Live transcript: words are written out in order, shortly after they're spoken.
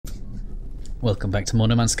Welcome back to more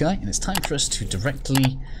No Man's Sky, and it's time for us to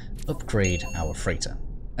directly upgrade our freighter.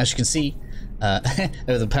 As you can see,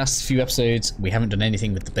 over the past few episodes we haven't done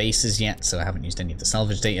anything with the bases yet, so I haven't used any of the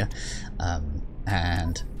salvage data,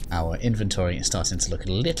 and our inventory is starting to look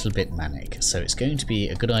a little bit manic, so it's going to be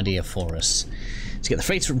a good idea for us to get the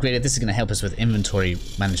freighter upgraded. This is going to help us with inventory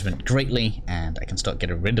management greatly, and I can start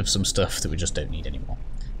getting rid of some stuff that we just don't need anymore.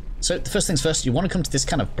 So the first things first, you want to come to this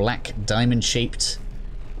kind of black diamond shaped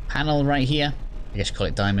panel right here. I guess you call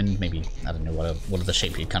it diamond, maybe, I don't know what other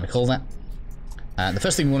shape you kind of call that. The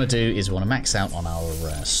first thing we want to do is we want to max out on our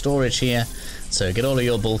storage here. So get all of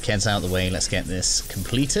your bulkheads out of the way, let's get this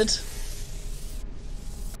completed.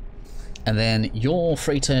 And then your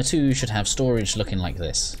freighter too should have storage looking like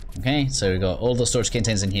this. Okay, so we've got all the storage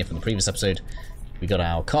containers in here from the previous episode. We got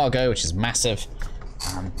our cargo, which is massive.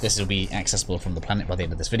 This will be accessible from the planet by the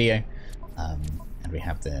end of this video. And we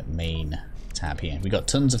have the main tab here. We've got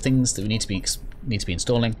tons of things that we need to be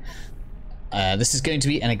installing. This is going to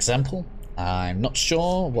be an example. I'm not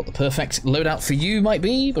sure what the perfect loadout for you might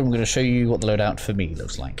be, but I'm going to show you what the loadout for me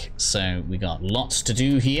looks like. So we got lots to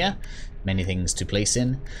do here, many things to place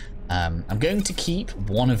in. I'm going to keep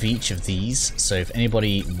one of each of these, so if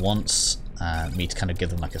anybody wants me to kind of give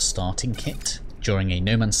them like a starting kit during a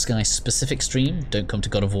No Man's Sky specific stream, don't come to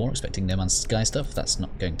God of War expecting No Man's Sky stuff, that's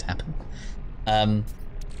not going to happen.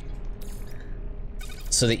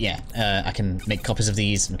 So that, yeah, I can make copies of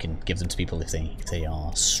these and we can give them to people if they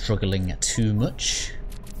are struggling too much.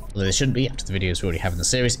 Although they shouldn't be after the videos we already have in the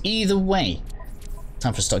series. Either way,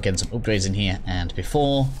 time for us to start getting some upgrades in here, and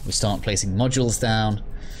before we start placing modules down,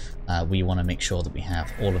 we want to make sure that we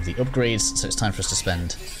have all of the upgrades. So it's time for us to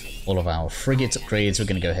spend all of our frigate upgrades. We're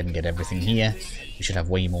going to go ahead and get everything here. We should have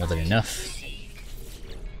way more than enough.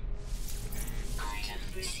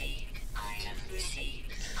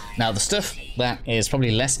 Now the stuff that is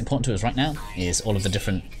probably less important to us right now is all of the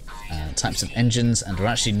different types of engines, and we're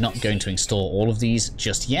actually not going to install all of these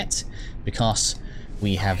just yet because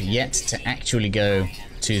we have yet to actually go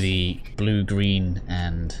to the blue, green,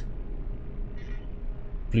 and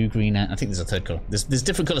I think there's a third colour. There's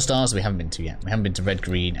different colour stars we haven't been to yet. We haven't been to red,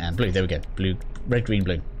 green, and blue. There we go. Blue, red, green,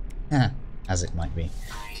 blue. As it might be.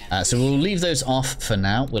 So we'll leave those off for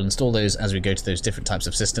now. We'll install those as we go to those different types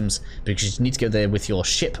of systems, because you need to go there with your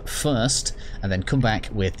ship first and then come back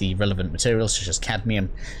with the relevant materials such as cadmium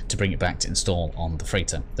to bring it back to install on the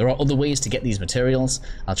freighter. There are other ways to get these materials.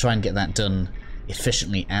 I'll try and get that done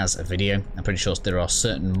efficiently as a video. I'm pretty sure there are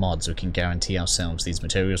certain mods we can guarantee ourselves these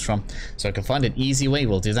materials from. So I can find an easy way,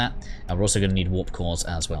 we'll do that. And we're also going to need warp cores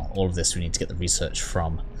as well. All of this we need to get the research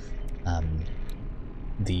from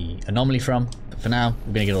the anomaly from, but for now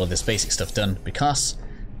we're going to get all of this basic stuff done because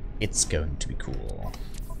it's going to be cool.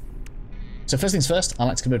 So first things first, I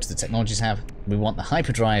like to come over to the technology tab. We want the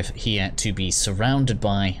hyperdrive here to be surrounded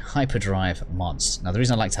by hyperdrive mods. Now the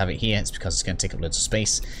reason I like to have it here is because it's going to take up loads of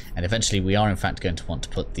space, and eventually we are in fact going to want to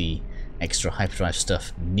put the extra hyperdrive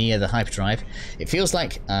stuff near the hyperdrive. It feels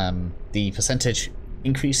like the percentage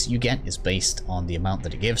increase you get is based on the amount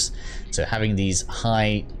that it gives, so having these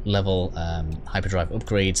high level hyperdrive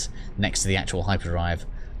upgrades next to the actual hyperdrive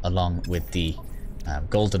along with the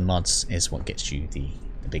golden mods is what gets you the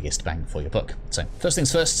biggest bang for your buck. So first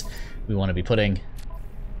things first, we want to be putting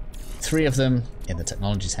 3 of them in the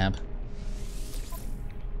technology tab,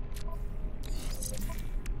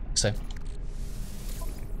 like so.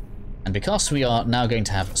 And because we are now going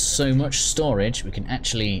to have so much storage, we can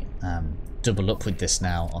actually double up with this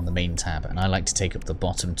now on the main tab, and I like to take up the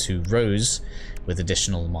bottom 2 rows with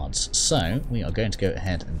additional mods. So we are going to go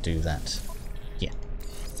ahead and do that here.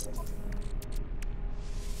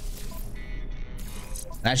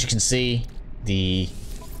 And as you can see, the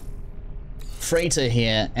freighter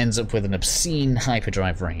here ends up with an obscene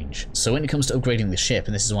hyperdrive range. So when it comes to upgrading the ship,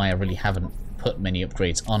 and this is why I really haven't put many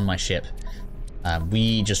upgrades on my ship,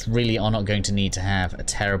 we just really are not going to need to have a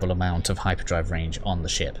terrible amount of hyperdrive range on the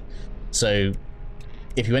ship. So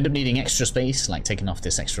if you end up needing extra space, like taking off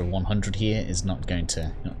this extra 100 here is not going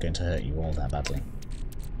to hurt you all that badly.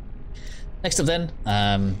 Next up then,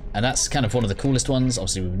 and that's kind of one of the coolest ones.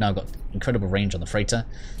 Obviously we've now got incredible range on the freighter.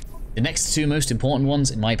 The next 2 most important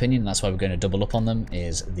ones, in my opinion, that's why we're going to double up on them,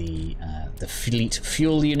 is the fleet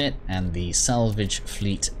fuel unit and the salvage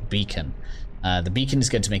fleet beacon. The beacon is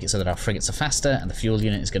going to make it so that our frigates are faster, and the fuel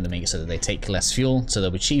unit is going to make it so that they take less fuel, so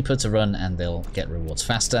they'll be cheaper to run and they'll get rewards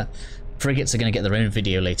faster. Frigates are going to get their own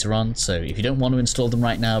video later on, so if you don't want to install them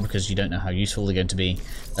right now because you don't know how useful they're going to be,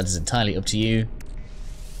 that is entirely up to you.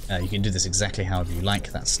 You can do this exactly however you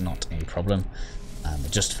like, that's not a problem.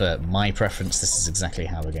 Just for my preference, this is exactly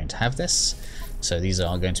how we're going to have this. So these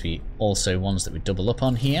are going to be also ones that we double up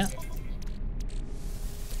on here.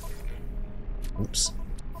 Oops.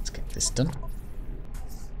 Let's get this done.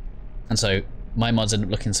 And so my mods end up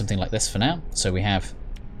looking something like this for now. So we have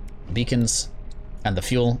the beacons and the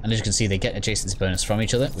fuel, and as you can see, they get adjacency bonus from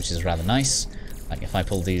each other, which is rather nice. Like if I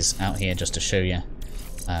pull these out here just to show you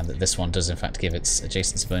that this one does in fact give its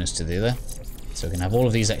adjacency bonus to the other. So we can have all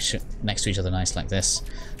of these next to each other nice like this,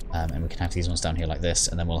 and we can have these ones down here like this,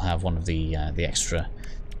 and then we'll have one of the extra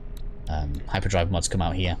hyperdrive mods come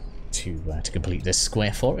out here to complete this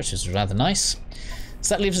square for it, which is rather nice.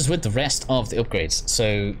 So that leaves us with the rest of the upgrades.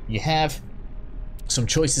 So you have some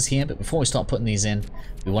choices here, but before we start putting these in,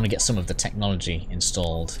 we want to get some of the technology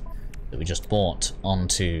installed that we just bought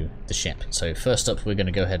onto the ship. So first up, we're going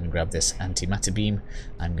to go ahead and grab this antimatter beam.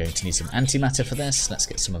 I'm going to need some antimatter for this. Let's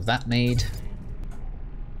get some of that made.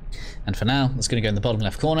 And for now, it's going to go in the bottom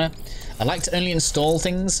left corner. I like to only install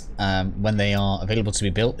things when they are available to be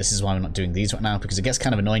built. This is why we're not doing these right now, because it gets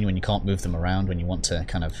kind of annoying when you can't move them around when you want to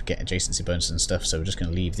kind of get adjacency bonuses and stuff. So we're just going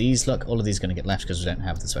to leave these. Look, all of these are going to get left because we don't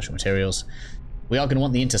have the special materials. We are going to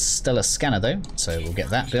want the interstellar scanner though, so we'll get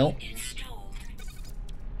that built.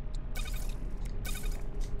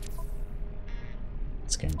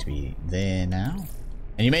 It's going to be there now.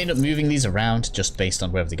 And you may end up moving these around just based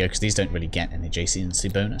on wherever they go, because these don't really get an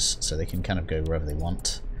adjacency bonus, so they can kind of go wherever they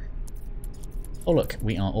want. Oh look,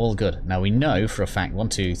 we are all good. Now we know for a fact 1,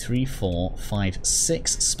 2, 3, 4, 5,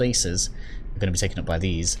 6 spaces are going to be taken up by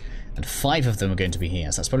these, and 5 of them are going to be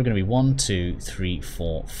here. So that's probably going to be 1, 2, 3,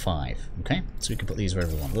 4, 5. Okay, so we can put these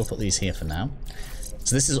wherever we want. We'll put these here for now.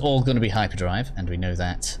 So this is all going to be hyperdrive, and we know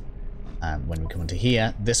that when we come into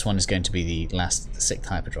here, this one is going to be the last, the 6th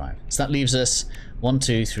hyperdrive. So that leaves us 1,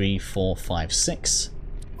 2, 3, 4, 5, 6,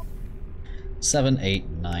 7, 8,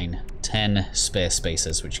 9, 10 spare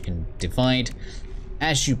spaces, which you can divide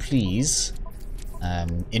as you please,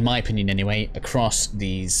 in my opinion anyway, across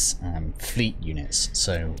these fleet units.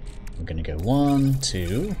 So we're going to go 1,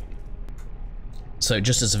 2. So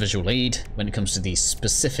just as a visual aid, when it comes to these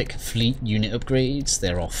specific fleet unit upgrades,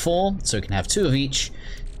 there are 4, so we can have 2 of each,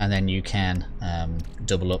 and then you can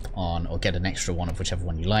double up on or get an extra one of whichever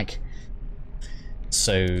one you like.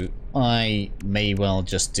 So I may well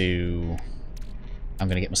just do, I'm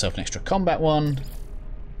going to get myself an extra combat one,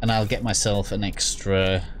 and I'll get myself an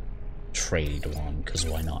extra trade one, because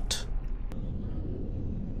why not?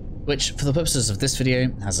 Which, for the purposes of this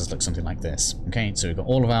video, has us look something like this. Okay, so we've got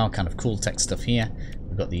all of our kind of cool tech stuff here.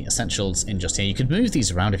 We've got the essentials in just here. You could move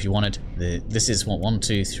these around if you wanted. This is what, 1,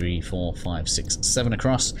 2, 3, 4, 5, 6, 7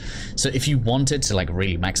 across. So if you wanted to like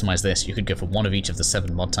really maximize this, you could go for one of each of the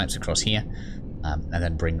 7 mod types across here, and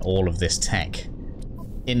then bring all of this tech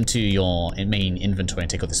into your main inventory and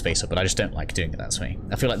take all the space up. But I just don't like doing it that way.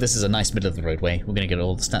 I feel like this is a nice middle of the road way. We're going to get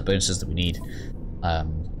all the stat bonuses that we need.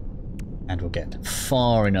 And we'll get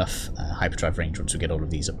far enough hyperdrive range once we get all of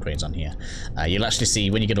these upgrades on here. You'll actually see,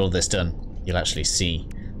 when you get all this done, you'll actually see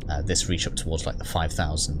this reach up towards like the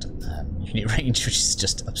 5,000 unit range, which is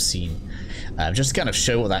just obscene. Just to kind of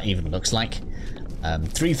show what that even looks like.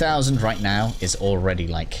 3,000 right now is already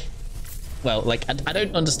like, well, like I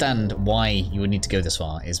don't understand why you would need to go this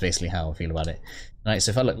far, is basically how I feel about it. Right,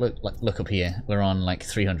 so if I look up here, we're on like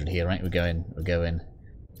 300 here, right? We're going.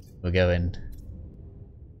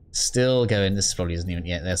 Still going. This probably isn't even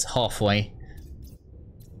yet. There's halfway.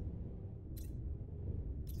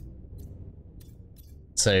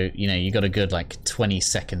 So, you know, you got a good like 20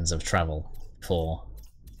 seconds of travel for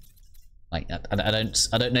like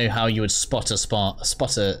I don't know how you would spot a star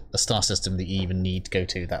system that you even need to go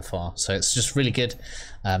to that far. So it's just really good.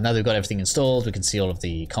 Now that we've got everything installed, we can see all of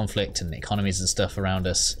the conflict and the economies and stuff around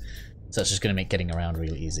us. So it's just going to make getting around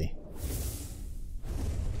really easy.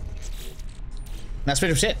 That's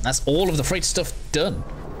pretty much it. That's all of the freight stuff done.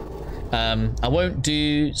 I won't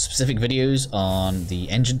do specific videos on the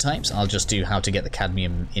engine types. I'll just do how to get the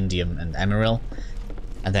cadmium, indium, and emeril.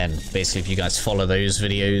 And then, basically, if you guys follow those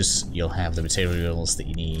videos, you'll have the materials that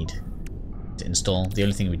you need to install. The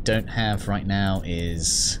only thing we don't have right now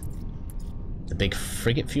is the big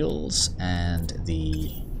frigate fuels and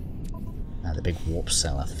the big warp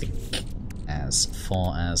cell, I think, as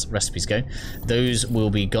far as recipes go. Those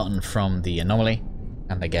will be gotten from the anomaly.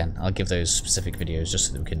 And again, I'll give those specific videos just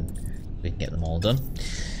so that we can get them all done.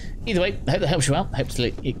 Either way, I hope that helps you out.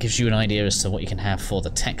 Hopefully it gives you an idea as to what you can have for the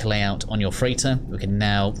tech layout on your freighter. We can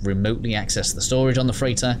now remotely access the storage on the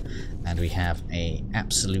freighter, and we have an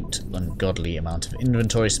absolute ungodly amount of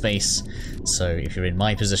inventory space. So if you're in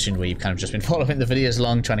my position where you've kind of just been following the videos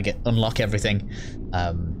along, trying to unlock everything,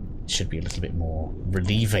 it should be a little bit more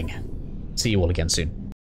relieving. See you all again soon.